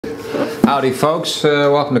Howdy folks,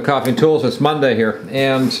 welcome to Coffee and Tools. It's Monday here,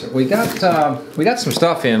 and we got some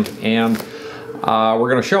stuff in, and we're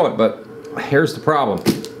going to show it, but here's the problem.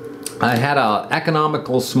 I had an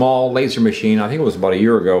economical small laser machine, I think it was about a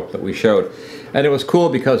year ago that we showed, and it was cool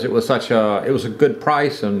because it was it was a good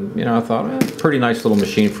price, and I thought, pretty nice little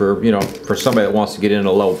machine for, for somebody that wants to get in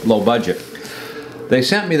a low budget. They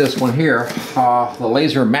sent me this one here, the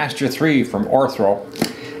Laser Master 3 from ORTHUR.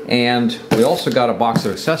 And we also got a box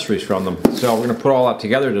of accessories from them. So we're going to put all that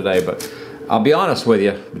together today, but I'll be honest with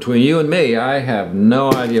you, between you and me, I have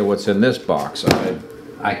no idea what's in this box.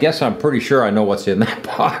 I guess I'm pretty sure I know what's in that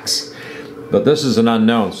box, but this is an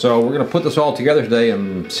unknown. So we're going to put this all together today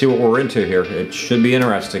and see what we're into here. It should be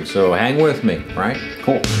interesting, so hang with me, right?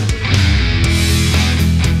 Cool.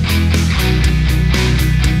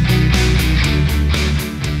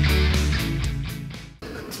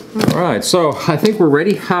 Alright, so I think we're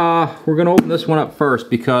ready. We're going to open this one up first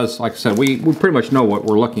because, like I said, we pretty much know what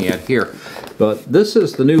we're looking at here. But this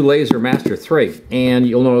is the new Laser Master 3, and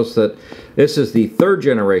you'll notice that this is the 3rd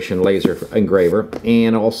generation laser engraver,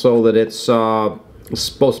 and also that it's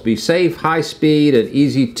supposed to be safe, high speed, and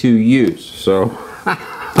easy to use. So,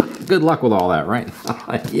 good luck with all that, right?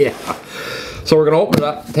 Yeah. So we're going to open it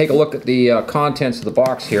up and take a look at the contents of the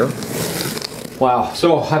box here. Wow,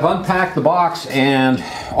 so I've unpacked the box and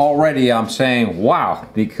already I'm saying wow,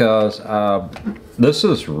 because this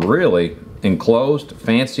is really enclosed,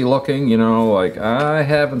 fancy looking, like I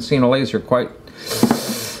haven't seen a laser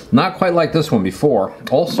not quite like this one before.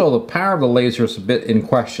 Also, the power of the laser is a bit in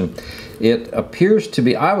question. It appears to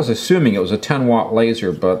be, I was assuming it was a 10-watt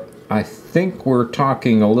laser, but I think we're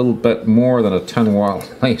talking a little bit more than a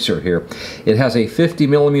 10-watt laser here. It has a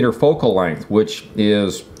 50mm focal length, which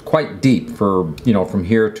is quite deep for, from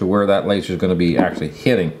here to where that laser is going to be actually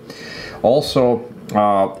hitting. Also,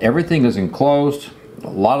 everything is enclosed. A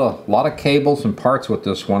lot of cables and parts with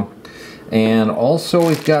this one. And also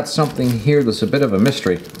we've got something here that's a bit of a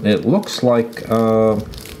mystery. It looks like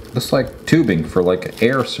tubing for like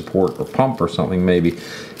air support or pump or something maybe.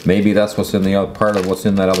 Maybe that's what's in the other part of what's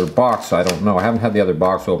in that other box. I don't know. I haven't had the other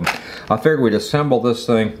box open. I figured we'd assemble this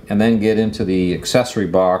thing and then get into the accessory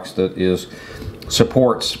box that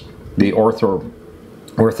supports the ORTHUR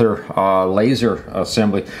laser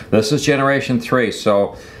assembly. This is generation 3,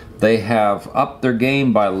 so they have upped their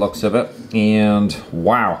game by the looks of it. And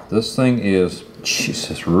wow, this thing is,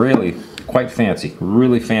 Jesus, really quite fancy.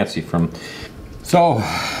 Really fancy. So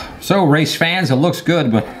race fans, it looks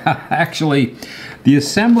good, but actually the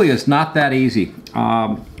assembly is not that easy.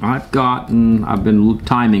 I've been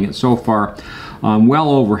timing it so far well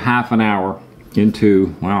over half an hour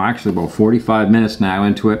into, well, actually about 45 minutes now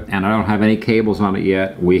into it, and I don't have any cables on it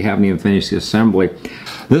yet. We haven't even finished the assembly.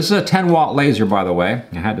 This is a 10-watt laser, by the way.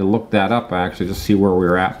 I had to look that up actually just to see where we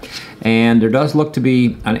were at. And there does look to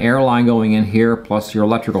be an air line going in here plus your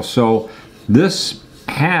electrical. So this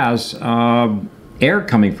has air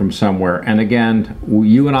coming from somewhere, and again,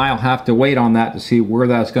 you and I will have to wait on that to see where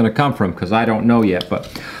that's going to come from, because I don't know yet. But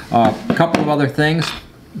a couple of other things.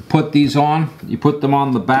 Put these on, you put them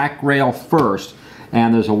on the back rail first,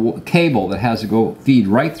 and there's a cable that has to go feed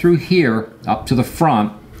right through here up to the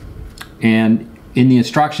front, and in the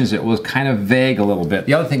instructions it was kind of vague a little bit.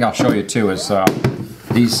 The other thing I'll show you too is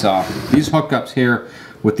these hookups here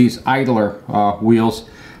with these idler wheels.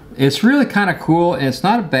 It's really kind of cool, and it's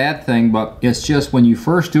not a bad thing, but it's just when you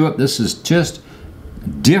first do it, this is just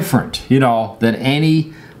different, than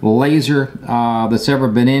any laser that's ever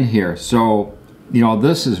been in here. So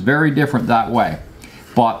this is very different that way,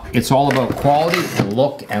 but it's all about quality and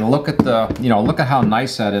look at the, look at how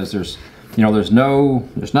nice that is. There's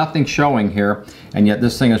nothing showing here, and yet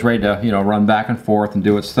this thing is ready to, run back and forth and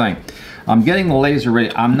do its thing. I'm getting the laser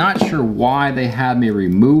ready. I'm not sure why they had me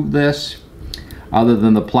remove this, other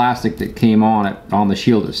than the plastic that came on it, on the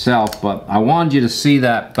shield itself, but I wanted you to see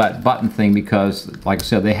that button thing because, like I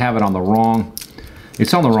said, they have it on the wrong,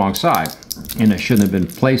 it's on the wrong side, and it shouldn't have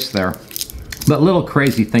been placed there. But little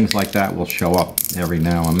crazy things like that will show up every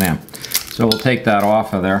now and then. So we'll take that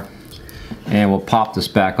off of there and we'll pop this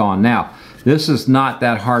back on. Now, this is not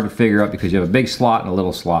that hard to figure out because you have a big slot and a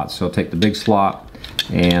little slot. So take the big slot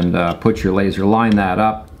and put your laser, line that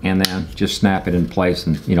up, and then just snap it in place,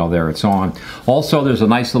 and there it's on. Also, there's a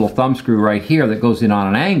nice little thumb screw right here that goes in on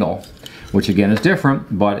an angle, which again is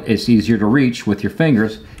different, but it's easier to reach with your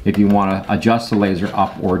fingers if you want to adjust the laser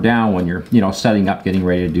up or down when you're, setting up, getting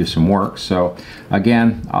ready to do some work. So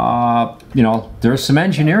again, there's some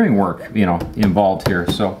engineering work, involved here.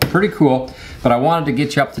 So pretty cool, but I wanted to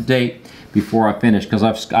get you up to date before I finish, because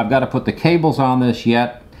I've got to put the cables on this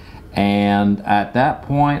yet, And at that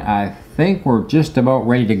point, I think we're just about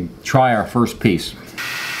ready to try our first piece.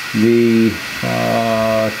 The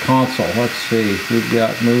console, let's see, we've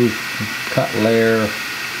got move, cut layer,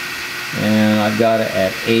 and I've got it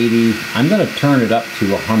at 80. I'm going to turn it up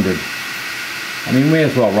to 100. I mean, may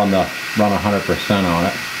as well run 100% on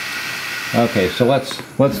it. Okay, so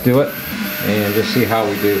let's do it and just see how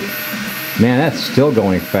we do. Man, that's still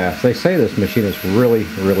going fast. They say this machine is really,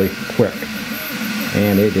 really quick,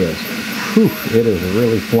 and it is. Whew, it is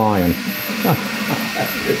really flying.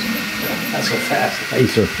 That's a fast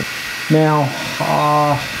laser. Now,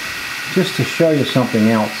 just to show you something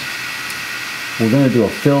else, we're going to do a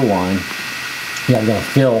fill line. Yeah, I'm going to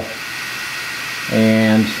fill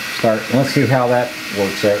and start. Let's see how that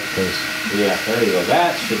works out. Because yeah, there you go.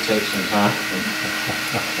 That should take some time.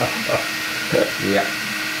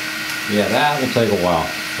 Yeah, that will take a while,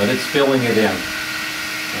 but it's filling it in,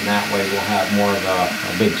 and that way we'll have more of a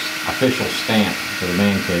big official stamp for the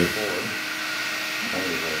man cave. Thank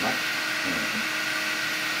you very much.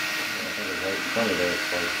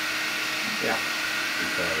 Yeah.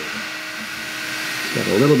 Got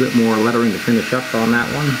a little bit more lettering to finish up on that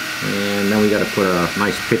one, and then we got to put a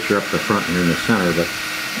nice picture up the front here in the center, but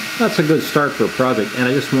that's a good start for a project. And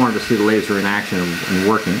I just wanted to see the laser in action and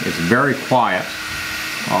working. It's very quiet.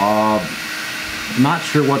 Not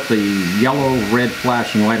sure what the yellow-red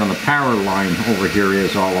flashing light on the power line over here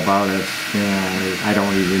is all about. I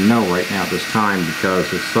don't even know right now at this time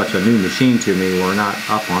because it's such a new machine to me. We're not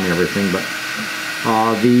up on everything, but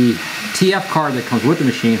the TF card that comes with the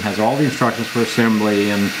machine has all the instructions for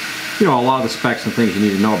assembly and, you know, a lot of the specs and things you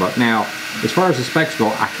need to know about. Now, as far as the specs go,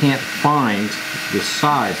 I can't find the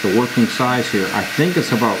size, the working size here. I think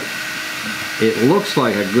it's about, it looks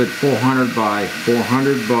like a good 400 by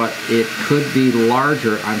 400, but it could be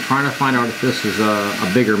larger. I'm trying to find out if this is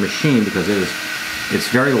a bigger machine because it's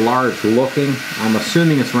very large looking. I'm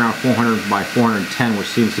assuming it's around 400 by 410, which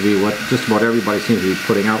seems to be what just about everybody seems to be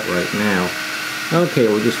putting out right now. Okay,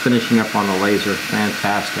 we're just finishing up on the laser.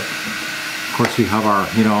 Fantastic. Of course, we have our,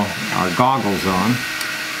 you know, our goggles on,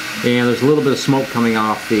 and there's a little bit of smoke coming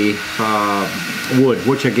off the wood,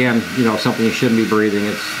 which again, you know, something you shouldn't be breathing.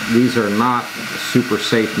 These are not super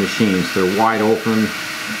safe machines. They're wide open.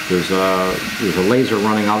 There's a laser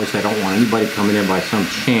running. Obviously, I don't want anybody coming in by some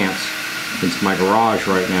chance into my garage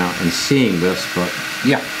right now and seeing this. But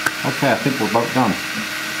yeah, okay, I think we're about done.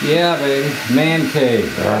 Yeah, baby, man cave.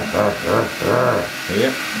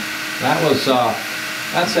 Yep,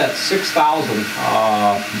 that's at 6,000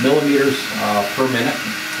 millimeters per minute,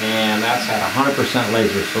 and that's at 100%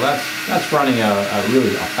 laser. So that's running a really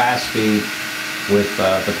fast speed with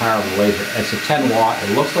the power of the laser. It's a 10 watt.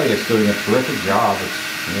 It looks like it's doing a terrific job.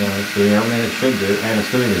 It's doing everything it should do, and it's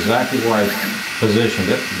doing exactly where I positioned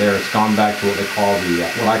it. There, it's gone back to what they call the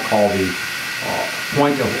what I call the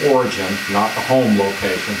point of origin, not the home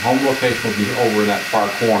location. Home location will be over in that far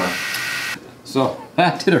corner. So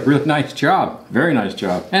that did a really nice job. Very nice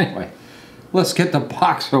job. Anyway, let's get the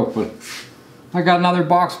box open. I got another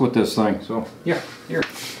box with this thing, so yeah, here.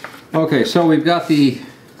 Okay, so we've got the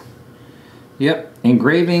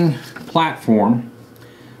engraving platform.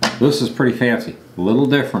 This is pretty fancy. A little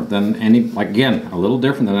different than a little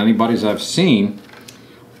different than anybody's I've seen.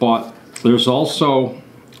 But there's also,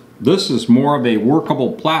 this is more of a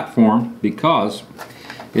workable platform because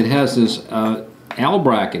it has this L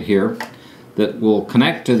bracket here that will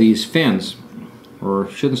connect to these fins, or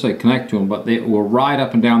I shouldn't say connect to them, but they will ride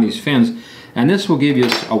up and down these fins, and this will give you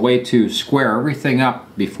a way to square everything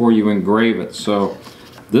up before you engrave it. So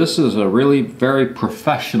this is a really very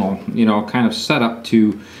professional, you know, kind of setup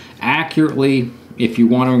to accurately, if you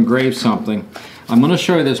want to engrave something. I'm going to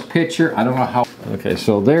show you this picture. I don't know how. Okay,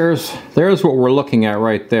 so there's what we're looking at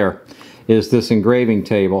right there, is this engraving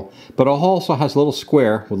table. But it also has a little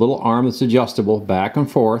square with a little arm that's adjustable back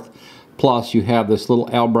and forth. Plus you have this little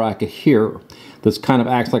L bracket here that's kind of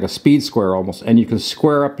acts like a speed square almost, and you can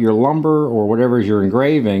square up your lumber or whatever you're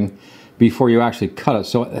engraving before you actually cut it,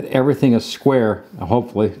 so that everything is square,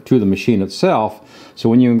 hopefully, to the machine itself. So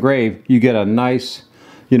when you engrave, you get a nice,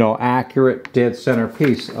 you know, accurate dead center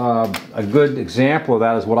piece. A good example of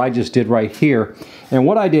that is what I just did right here. And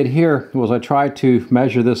what I did here was I tried to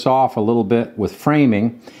measure this off a little bit with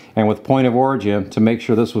framing and with point of origin to make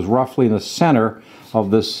sure this was roughly in the center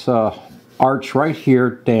of this arch right here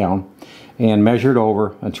down, and measured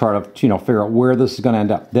over and try to, you know, figure out where this is going to end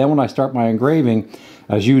up. Then when I start my engraving,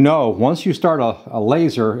 as you know, once you start a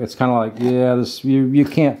laser, it's kind of like, yeah, this you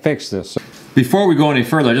can't fix this. Before we go any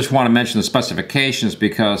further, I just want to mention the specifications,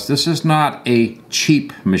 because this is not a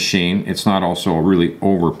cheap machine. It's not also a really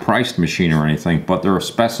overpriced machine or anything, but there are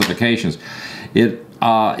specifications. It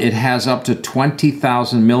It has up to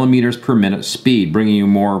 20,000 millimeters per minute speed, bringing you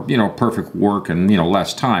more, perfect work and,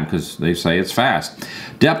 less time, because they say it's fast.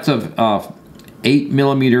 Depth of 8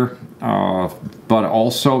 millimeter, but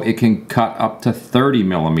also it can cut up to 30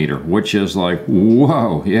 millimeter, which is like,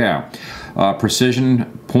 whoa, yeah.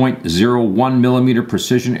 Precision 0.01 millimeter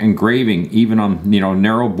precision engraving, even on,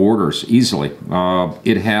 narrow borders, easily.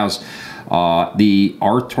 It has the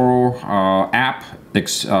ORTUR app,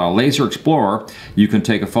 Laser Explorer. You can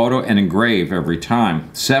take a photo and engrave every time.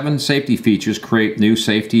 7 safety features create new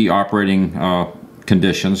safety operating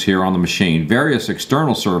conditions here on the machine. Various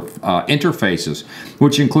external interfaces,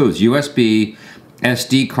 which includes USB,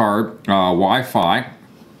 SD card, Wi-Fi,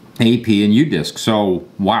 AP, and UDisc. So,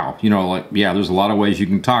 wow, there's a lot of ways you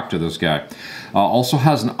can talk to this guy. Also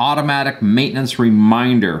has an automatic maintenance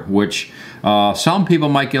reminder, which some people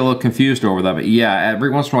might get a little confused over that, but yeah,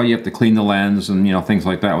 every once in a while you have to clean the lens and things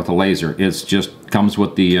like that with the laser. It's just comes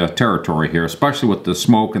with the territory here, especially with the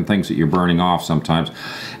smoke and things that you're burning off sometimes.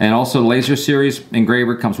 And also, Laser Series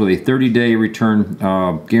engraver comes with a 30-day return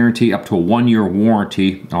guarantee, up to a 1-year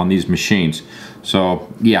warranty on these machines.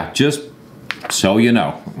 So yeah, just so you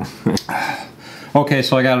know. Okay,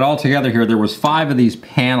 so I got it all together here. There was 5 of these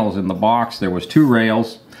panels in the box. There was 2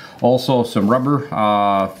 rails, also some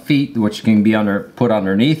rubber feet which can be put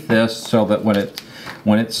underneath this, so that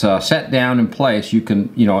when it's set down in place, you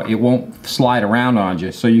can, it won't slide around on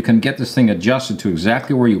you. So you can get this thing adjusted to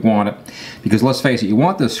exactly where you want it. Because let's face it, you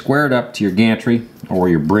want this squared up to your gantry or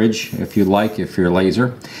your bridge, if you like, if you're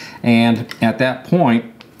laser. And at that point,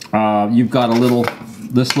 you've got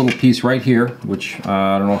this little piece right here, which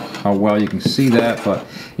I don't know how well you can see that, but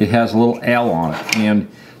it has a little L on it. And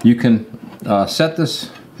you can set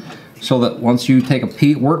this so that once you take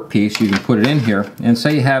a work piece, you can put it in here, and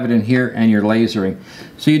say you have it in here and you're lasering.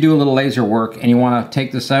 So you do a little laser work and you want to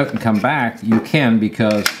take this out and come back, you can,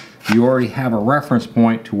 because you already have a reference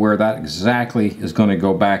point to where that exactly is going to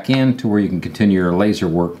go back in, to where you can continue your laser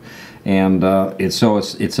work. And it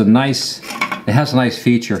has a nice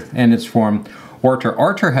feature, and it's from ORTUR.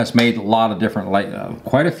 ORTUR has made a lot of different,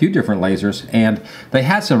 quite a few different lasers, and they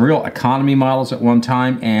had some real economy models at one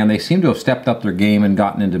time, and they seem to have stepped up their game and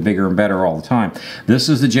gotten into bigger and better all the time. This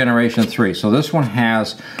is the Generation 3, so this one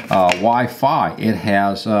has Wi-Fi. It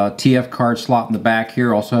has a TF card slot in the back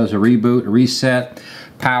here, also has a reboot, a reset,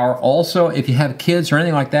 power. Also, if you have kids or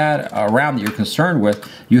anything like that around that you're concerned with,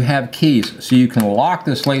 you have keys, so you can lock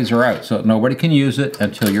this laser out so that nobody can use it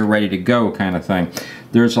until you're ready to go, kind of thing.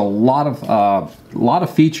 There's a lot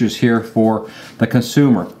of features here for the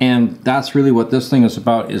consumer, and that's really what this thing is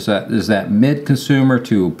about. Is that mid-consumer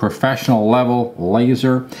to professional level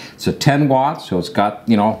laser. It's a 10 watts, so it's got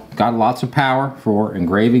got lots of power for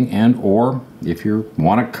engraving, and or if you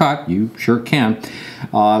want to cut, you sure can.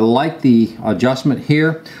 I like the adjustment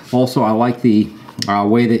here. Also, I like the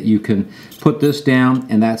way that you can put this down,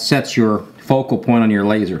 and that sets your focal point on your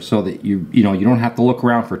laser, so that you don't have to look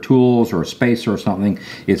around for tools or a spacer or something.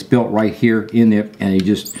 It's built right here in it, and you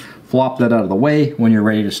just flop that out of the way when you're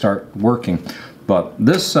ready to start working. But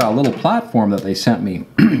this little platform that they sent me,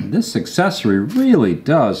 this accessory really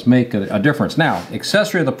does make a difference. Now,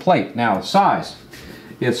 accessory of the plate. Now, the size.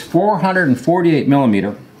 It's 448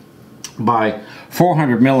 millimeter by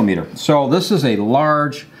 400 millimeter. So this is a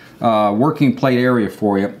large working plate area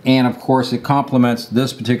for you, and of course it complements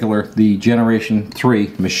this particular, the Generation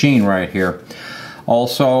 3 machine right here.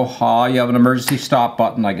 Also, you have an emergency stop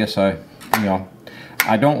button. I guess I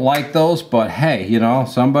don't like those, but hey,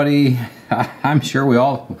 somebody, I'm sure we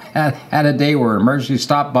all had a day where an emergency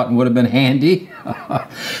stop button would have been handy.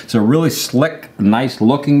 It's a really slick, nice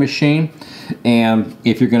looking machine, and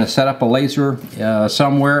if you're going to set up a laser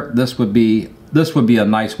somewhere, this would be a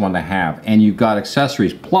nice one to have. And you've got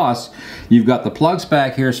accessories, plus you've got the plugs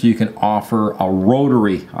back here, so you can offer a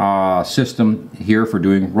rotary system here for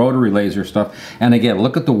doing rotary laser stuff. And again,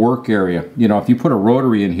 look at the work area. If you put a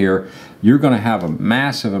rotary in here, you're going to have a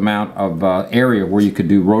massive amount of area where you could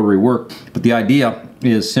do rotary work. But the idea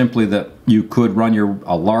is simply that you could run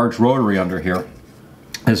a large rotary under here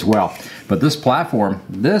as well. But this platform,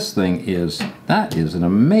 this thing that is an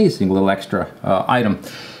amazing little extra item.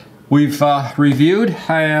 We've reviewed,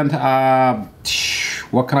 and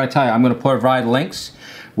what can I tell you? I'm going to provide links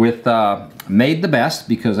with Made the Best,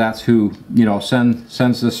 because that's who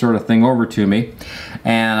sends this sort of thing over to me.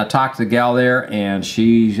 And I talked to the gal there, and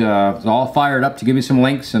she's all fired up to give me some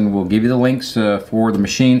links, and we'll give you the links for the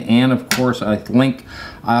machine, and of course I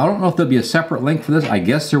don't know if there'll be a separate link for this. I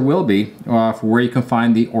guess there will be, for where you can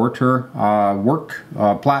find the ORTUR work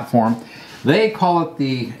platform. They call it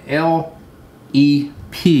the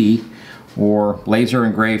LEP or laser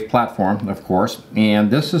engraved platform, of course, and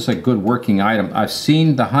this is a good working item. I've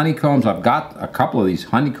seen the honeycombs. I've got a couple of these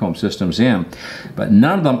honeycomb systems in, but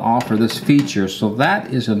none of them offer this feature, so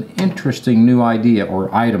that is an interesting new idea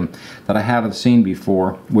or item that I haven't seen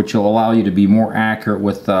before, which will allow you to be more accurate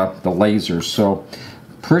with the lasers. So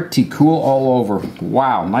pretty cool all over.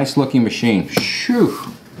 Wow, nice looking machine. Shoo.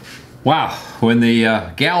 Wow, when the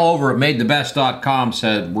gal over at MadeTheBest.com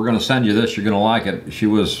said, we're going to send you this, you're going to like it, she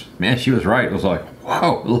was right. It was like,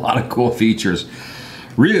 whoa, a lot of cool features.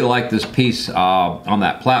 Really like this piece on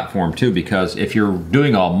that platform too, because if you're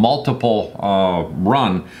doing a multiple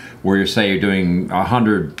run where you're doing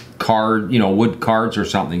 100 wood cards or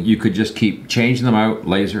something, you could just keep changing them out,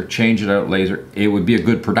 laser, change it out, laser. It would be a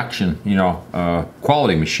good production,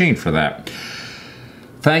 quality machine for that.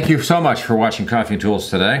 Thank you so much for watching Coffee and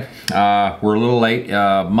Tools today. We're a little late.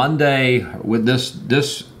 Monday with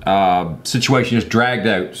this situation is dragged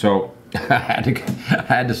out, so I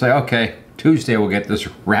had to say, okay, Tuesday we'll get this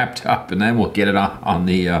wrapped up, and then we'll get it on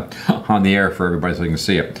the air for everybody so they can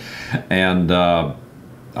see it. And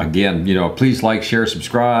again, please like, share,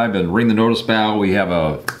 subscribe, and ring the notice bell. We have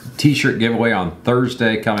a T-shirt giveaway on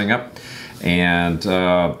Thursday coming up. And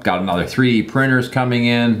got another 3D printers coming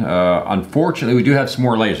in. Unfortunately, we do have some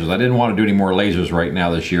more lasers. I didn't want to do any more lasers right now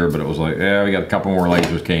this year, but it was like, yeah, we got a couple more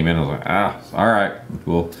lasers came in. I was like, all right,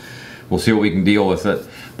 we'll see what we can deal with it.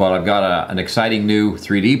 But I've got an exciting new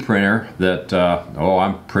 3D printer that,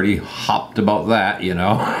 I'm pretty hopped about that,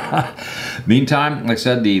 Meantime, like I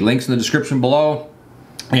said, the link's in the description below.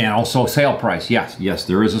 And also sale price. Yes,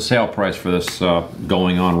 there is a sale price for this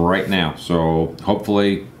going on right now. So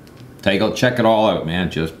hopefully, check it all out, man.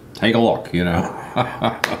 Just take a look, I'm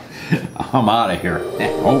out of here.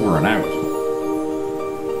 Over and out.